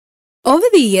Over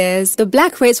the years, the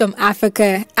Black race from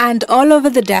Africa and all over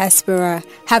the diaspora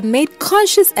have made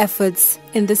conscious efforts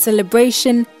in the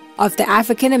celebration of the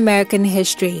African American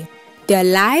history, their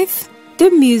life,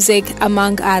 their music,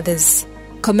 among others,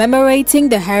 commemorating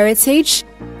the heritage,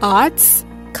 arts,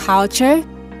 culture,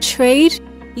 trade,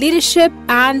 leadership,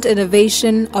 and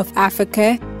innovation of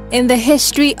Africa in the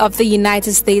history of the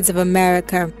United States of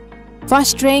America,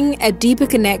 fostering a deeper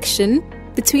connection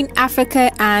between Africa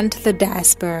and the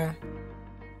diaspora.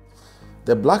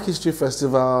 The Black History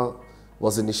Festival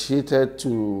was initiated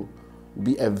to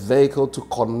be a vehicle to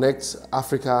connect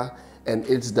Africa and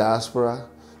its diaspora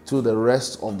to the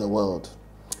rest of the world,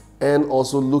 and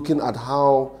also looking at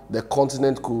how the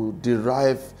continent could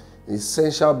derive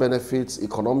essential benefits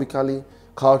economically,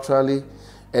 culturally,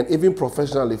 and even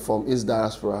professionally from its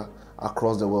diaspora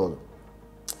across the world.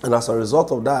 And as a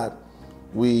result of that,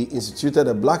 we instituted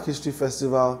a Black History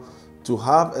Festival to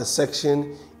have a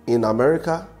section in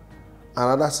America,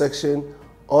 another section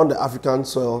on the African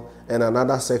soil, and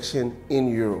another section in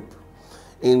Europe.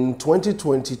 In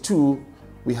 2022,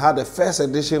 we had the first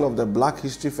edition of the Black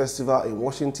History Festival in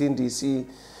Washington, D.C.,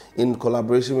 in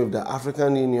collaboration with the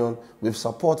African Union, with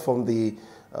support from the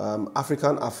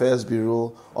African Affairs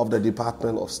Bureau of the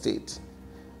Department of State.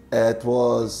 It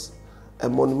was a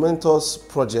monumentous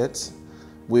project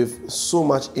with so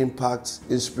much impact,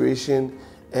 inspiration,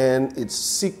 and it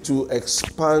seeks to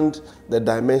expand the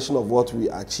dimension of what we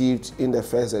achieved in the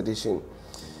first edition.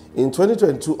 In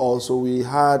 2022 also, we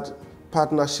had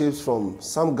partnerships from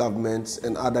some governments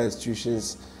and other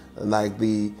institutions like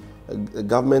the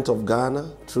government of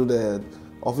Ghana through the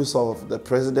Office of the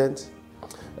President.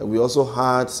 We also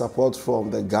had support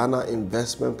from the Ghana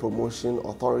Investment Promotion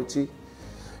Authority.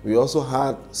 We also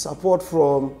had support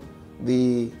from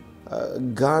the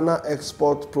Ghana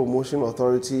Export Promotion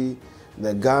Authority,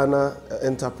 the Ghana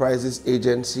Enterprises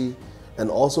Agency,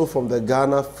 and also from the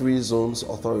Ghana Free Zones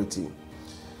Authority.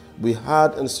 We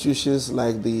had institutions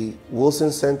like the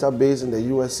Wilson Center based in the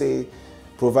USA,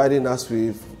 providing us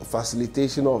with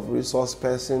facilitation of resource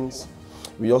persons.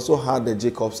 We also had the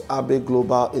Jacobs Abbey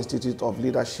Global Institute of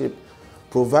Leadership,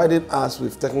 providing us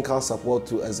with technical support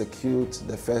to execute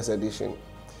the first edition.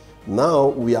 Now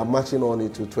we are marching on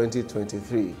into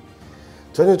 2023.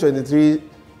 2023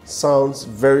 sounds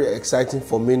very exciting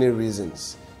for many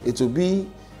reasons. It will be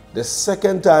the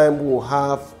second time we'll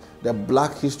have the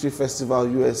Black History Festival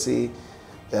USA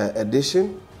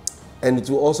edition, and it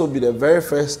will also be the very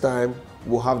first time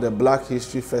we'll have the Black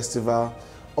History Festival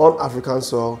on African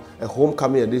soil, a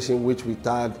homecoming edition which we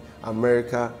tag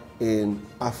America in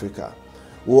Africa.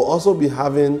 We'll also be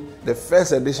having the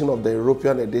first edition of the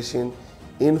European edition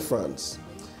in France.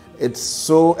 It's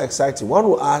so exciting. One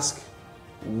will ask,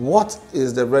 what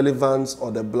is the relevance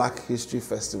of the Black History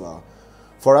Festival?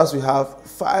 For us, we have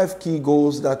 5 key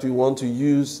goals that we want to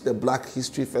use the Black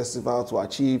History Festival to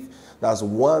achieve. That's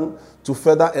 1, to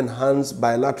further enhance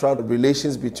bilateral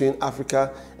relations between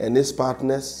Africa and its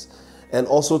partners, and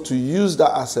also to use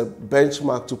that as a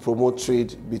benchmark to promote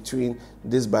trade between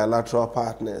these bilateral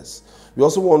partners. We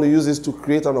also want to use this to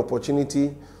create an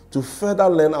opportunity to further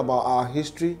learn about our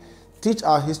history, teach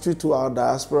our history to our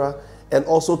diaspora, and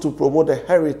also to promote the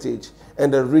heritage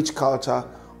and the rich culture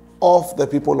of the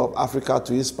people of Africa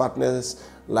to its partners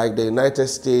like the United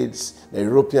States, the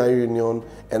European Union,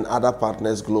 and other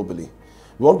partners globally.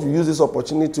 We want to use this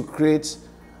opportunity to create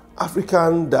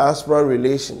African diaspora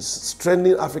relations,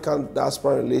 strengthen African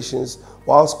diaspora relations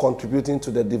whilst contributing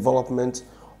to the development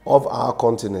of our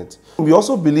continent. We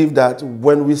also believe that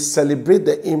when we celebrate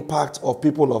the impact of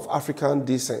people of African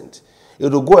descent,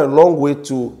 it will go a long way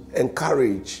to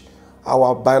encourage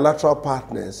our bilateral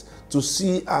partners to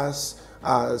see us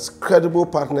as credible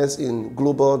partners in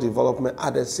global development,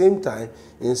 at the same time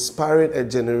inspiring a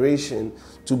generation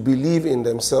to believe in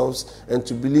themselves and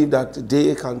to believe that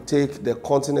they can take the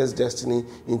continent's destiny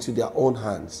into their own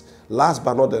hands. Last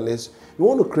but not the least, we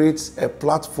want to create a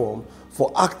platform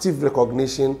for active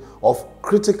recognition of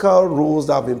critical roles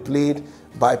that have been played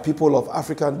by people of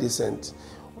African descent,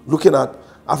 looking at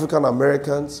African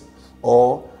Americans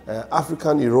or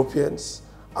African Europeans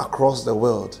across the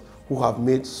world who have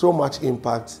made so much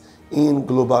impact in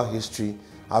global history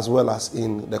as well as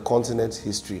in the continent's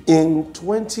history. In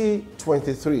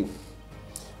 2023, we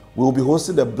will be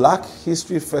hosting the Black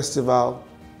History Festival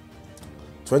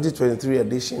 2023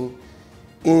 edition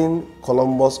in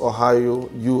Columbus, Ohio,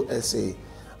 USA,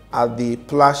 at the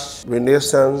Plush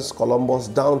Renaissance Columbus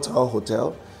Downtown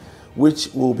Hotel,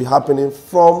 which will be happening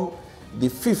from the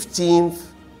 15th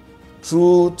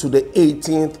through to the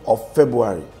 18th of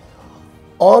February.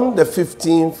 On the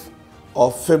 15th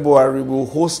of February, we will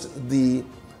host the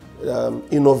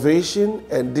Innovation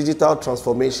and Digital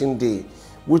Transformation Day,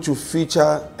 which will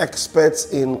feature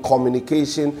experts in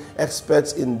communication,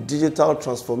 experts in digital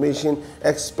transformation,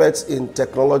 experts in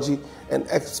technology, and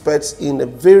experts in the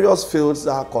various fields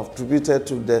that have contributed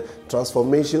to the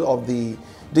transformation of the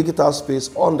digital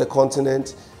space on the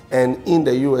continent and in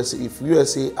the USA, if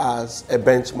USA as a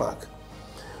benchmark.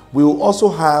 We will also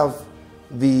have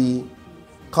the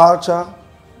Culture,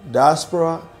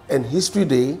 Diaspora, and History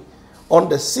Day on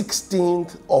the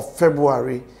 16th of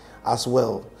February as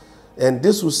well. And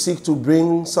this will seek to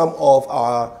bring some of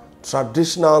our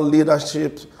traditional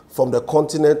leadership from the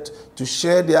continent to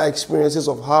share their experiences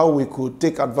of how we could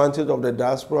take advantage of the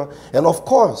diaspora. And of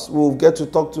course, we'll get to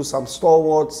talk to some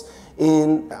stalwarts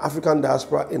in African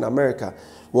diaspora in America.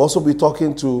 We'll also be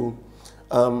talking to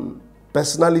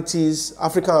personalities,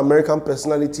 African-American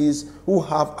personalities who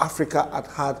have Africa at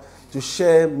heart, to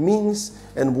share means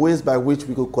and ways by which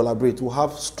we could collaborate. We'll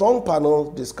have strong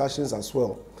panel discussions as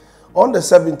well. On the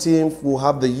 17th, we'll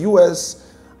have the US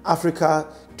Africa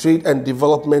Trade and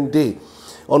Development Day.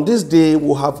 On this day,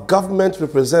 we'll have government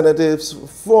representatives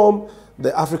from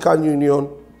the African Union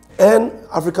and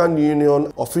African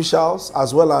Union officials,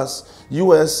 as well as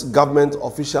US government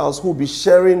officials, who will be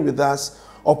sharing with us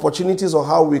opportunities on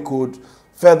how we could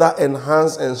further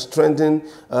enhance and strengthen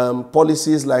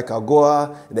policies like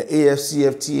AGOA, the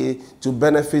AFCFTA, to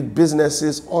benefit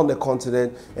businesses on the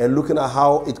continent and looking at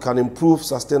how it can improve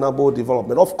sustainable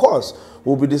development. Of course,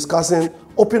 we'll be discussing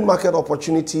open market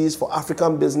opportunities for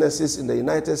African businesses in the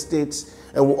United States,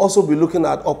 and we'll also be looking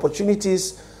at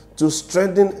opportunities to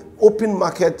strengthen open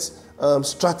market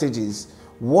strategies.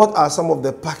 What are some of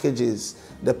the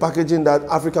packaging that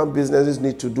African businesses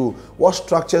need to do? What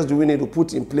structures do we need to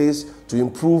put in place to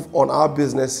improve on our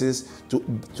businesses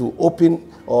to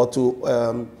open or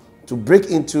to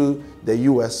break into the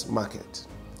US market?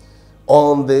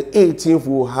 On the 18th,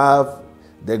 we'll have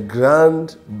the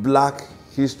Grand Black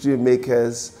History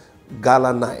Makers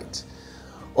Gala Night.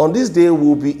 On this day,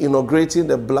 we'll be inaugurating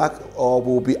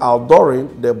we'll be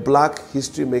outdooring the Black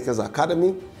History Makers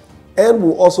Academy, and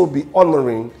we'll also be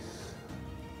honoring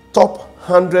top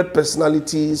 100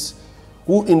 personalities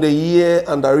who in the year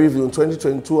under review, in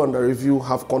 2022 under review,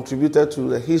 have contributed to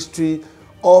the history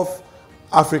of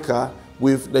Africa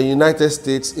with the United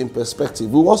States in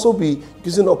perspective. We'll also be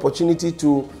using the opportunity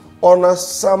to honor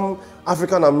some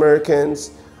African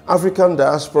Americans, African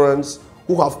diasporans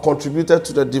who have contributed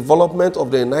to the development of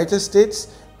the United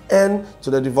States and to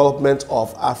the development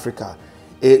of Africa.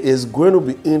 It is going to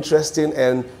be interesting,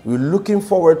 and we're looking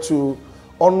forward to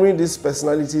honoring these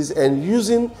personalities and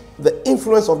using the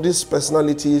influence of these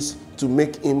personalities to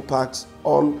make impact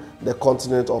on the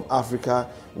continent of Africa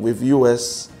with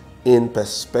US in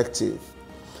perspective.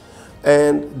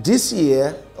 And this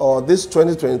year, or this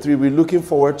 2023, we're looking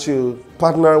forward to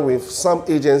partner with some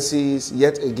agencies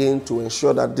yet again to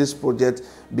ensure that this project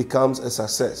becomes a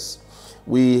success.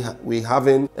 We're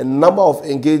having a number of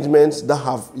engagements that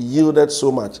have yielded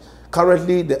so much.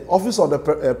 Currently, the Office of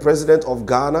the President of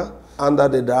Ghana under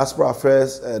the Diaspora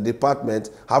Affairs Department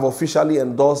have officially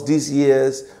endorsed this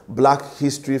year's Black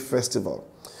History Festival.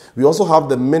 We also have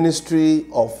the Ministry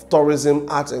of Tourism,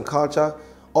 Arts and Culture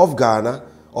of Ghana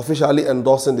officially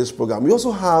endorsing this program. We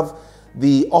also have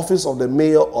the Office of the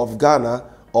Mayor of Ghana,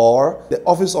 or the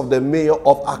Office of the Mayor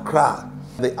of Accra,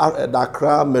 the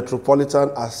Accra Metropolitan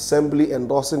Assembly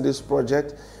endorsing this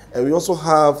project. And we also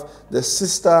have the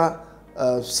Sister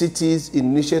Cities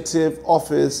Initiative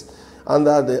Office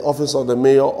under the Office of the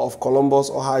Mayor of Columbus,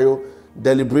 Ohio,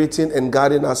 deliberating and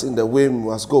guiding us in the way we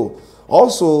must go.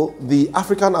 Also, the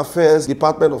African Affairs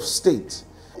Department of State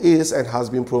is and has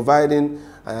been providing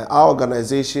our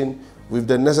organization with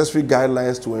the necessary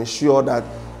guidelines to ensure that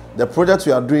the project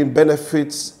we are doing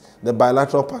benefits the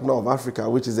bilateral partner of Africa,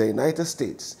 which is the United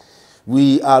States.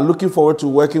 We are looking forward to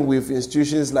working with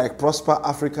institutions like Prosper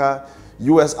Africa,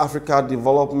 US Africa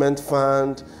Development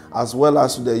Fund, as well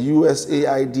as the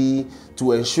USAID,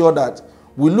 to ensure that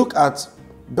we look at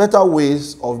better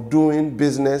ways of doing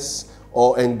business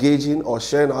or engaging or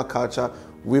sharing our culture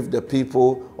with the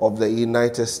people of the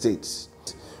United States.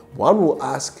 One will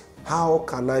ask, how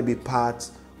can I be part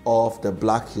of the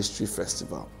Black History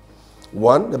Festival?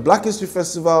 One, the Black History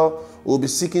Festival will be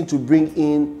seeking to bring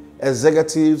in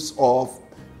executives of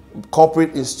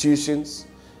corporate institutions,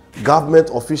 government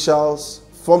officials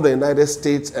from the United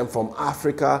States and from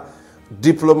Africa,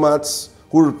 diplomats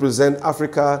who represent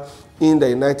Africa in the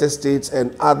United States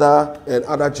and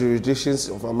other jurisdictions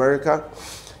of America.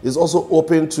 It's also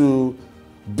open to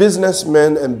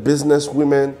businessmen and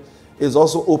businesswomen. It's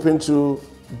also open to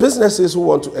businesses who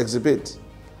want to exhibit.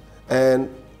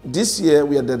 And this year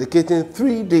we are dedicating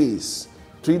 3 days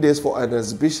for an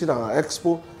exhibition and an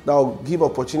expo that will give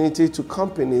opportunity to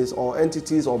companies or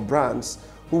entities or brands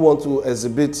who want to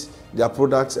exhibit their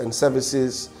products and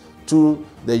services to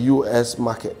the US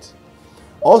market.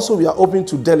 Also, we are open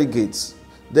to delegates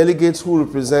who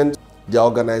represent their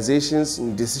organizations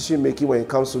in decision making when it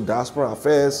comes to diaspora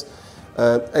affairs,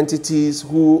 entities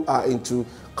who are into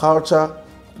culture,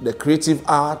 the creative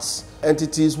arts,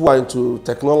 entities who are into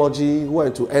technology, who are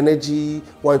into energy,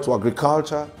 who are into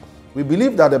agriculture. We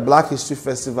believe that the Black History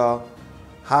Festival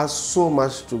has so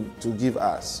much to give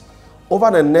us.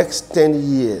 Over the next 10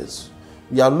 years,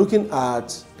 we are looking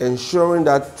at ensuring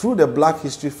that through the Black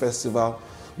History Festival,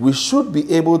 we should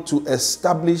be able to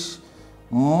establish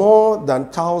more than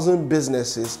 1,000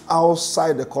 businesses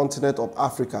outside the continent of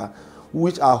Africa,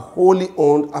 which are wholly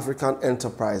owned African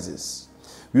enterprises.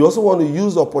 We also want to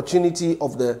use the opportunity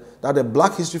that the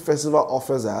Black History Festival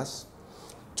offers us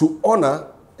to honor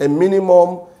a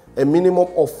minimum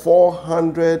of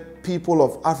 400 people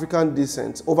of African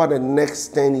descent over the next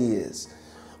 10 years.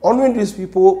 Honoring these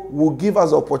people will give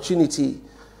us the opportunity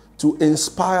to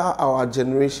inspire our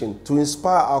generation, to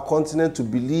inspire our continent to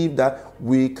believe that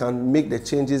we can make the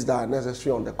changes that are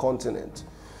necessary on the continent.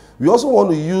 We also want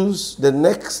to use the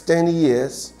next 10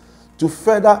 years to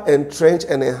further entrench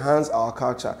and enhance our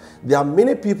culture. There are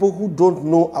many people who don't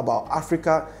know about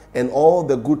Africa and all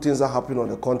the good things that happen on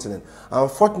the continent.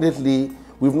 Unfortunately,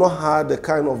 we've not had the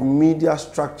kind of media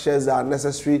structures that are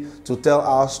necessary to tell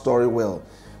our story well.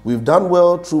 We've done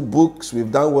well through books,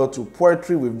 we've done well through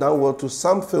poetry, we've done well through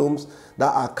some films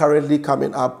that are currently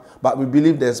coming up, but we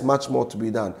believe there's much more to be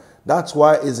done. That's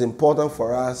why it's important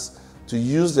for us to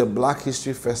use the Black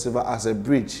History Festival as a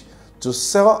bridge to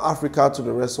sell Africa to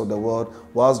the rest of the world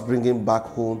whilst bringing back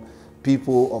home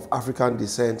people of African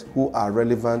descent who are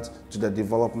relevant to the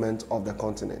development of the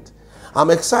continent.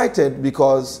 I'm excited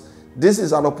because this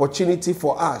is an opportunity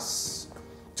for us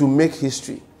to make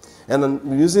history. And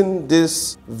I'm using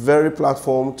this very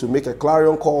platform to make a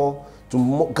clarion call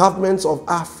to governments of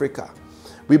Africa.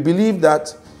 We believe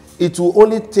that it will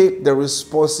only take the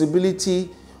responsibility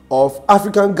of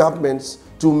African governments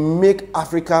to make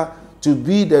Africa to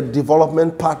be the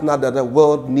development partner that the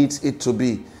world needs it to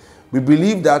be. We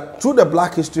believe that through the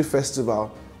Black History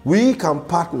Festival, we can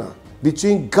partner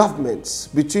between governments,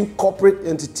 between corporate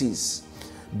entities,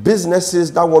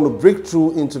 businesses that want to break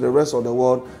through into the rest of the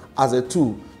world as a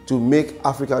tool to make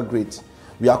Africa great.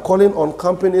 We are calling on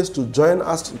companies to join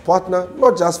us to partner,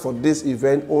 not just for this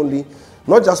event only,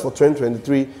 not just for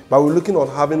 2023, but we're looking at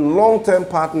having long-term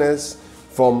partners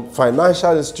from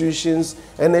financial institutions,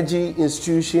 energy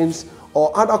institutions,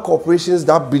 or other corporations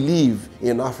that believe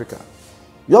in Africa.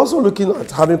 We're also looking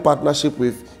at having partnership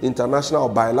with international or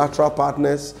bilateral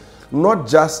partners, not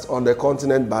just on the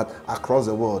continent, but across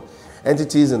the world.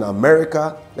 Entities in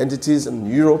America, entities in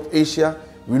Europe, Asia.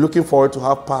 We're looking forward to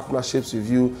have partnerships with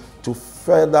you to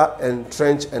further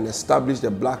entrench and establish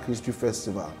the Black History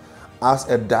Festival as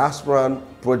a diasporan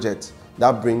project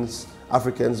that brings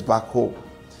Africans back home.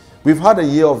 We've had a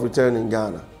year of return in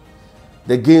Ghana.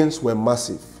 The gains were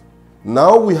massive.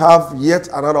 Now we have yet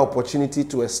another opportunity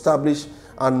to establish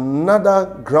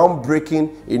another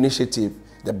groundbreaking initiative,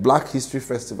 the Black History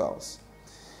Festivals.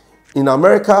 In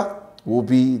America, we'll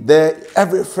be there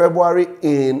every February.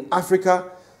 In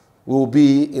Africa, we'll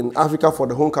be in Africa for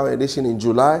the Homecoming edition in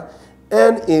July,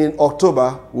 and in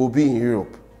October, we'll be in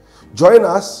Europe. Join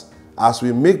us as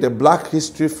we make the Black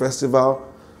History Festival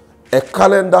a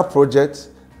calendar project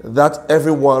that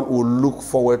everyone will look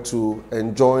forward to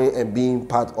enjoying and being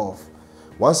part of.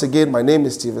 Once again, my name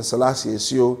is Stephen Selassie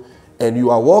Esio, and you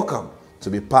are welcome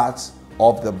to be part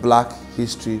of the Black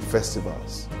History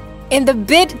Festivals. In the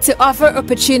bid to offer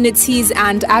opportunities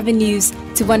and avenues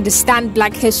to understand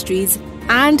Black histories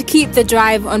and keep the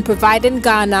drive on providing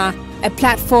Ghana a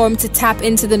platform to tap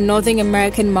into the Northern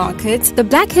American market, the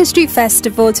Black History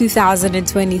Festival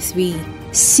 2023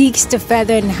 seeks to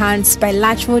further enhance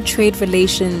bilateral trade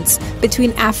relations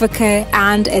between Africa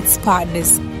and its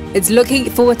partners. It's looking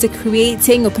forward to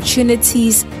creating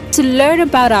opportunities to learn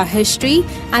about our history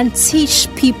and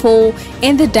teach people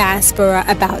in the diaspora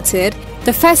about it.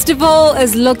 The festival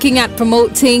is looking at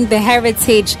promoting the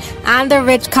heritage and the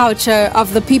rich culture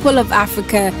of the people of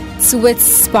Africa to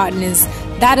its partners.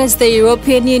 That is the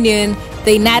European Union,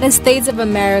 the United States of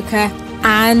America,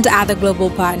 and other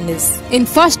global partners. In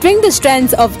fostering the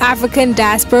strength of African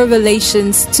diaspora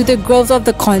relations to the growth of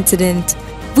the continent,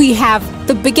 we have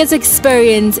the biggest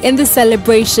experience in the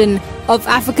celebration of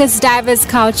Africa's diverse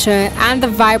culture and the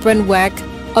vibrant work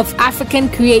of African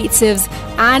creatives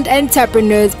and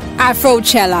entrepreneurs,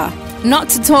 Afrochella. not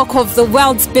to talk of the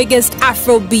world's biggest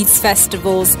Afrobeats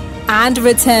festivals and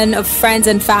return of friends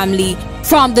and family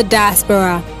from the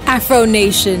diaspora, Afro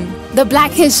Nation. The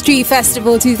Black History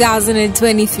Festival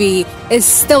 2023 is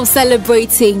still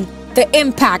celebrating the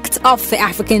impact of the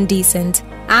African descent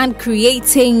and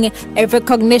creating a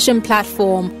recognition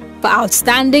platform for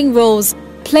outstanding roles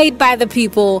played by the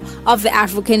people of the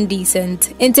African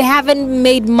descent into having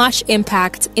made much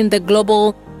impact in the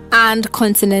global and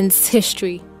continent's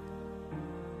history.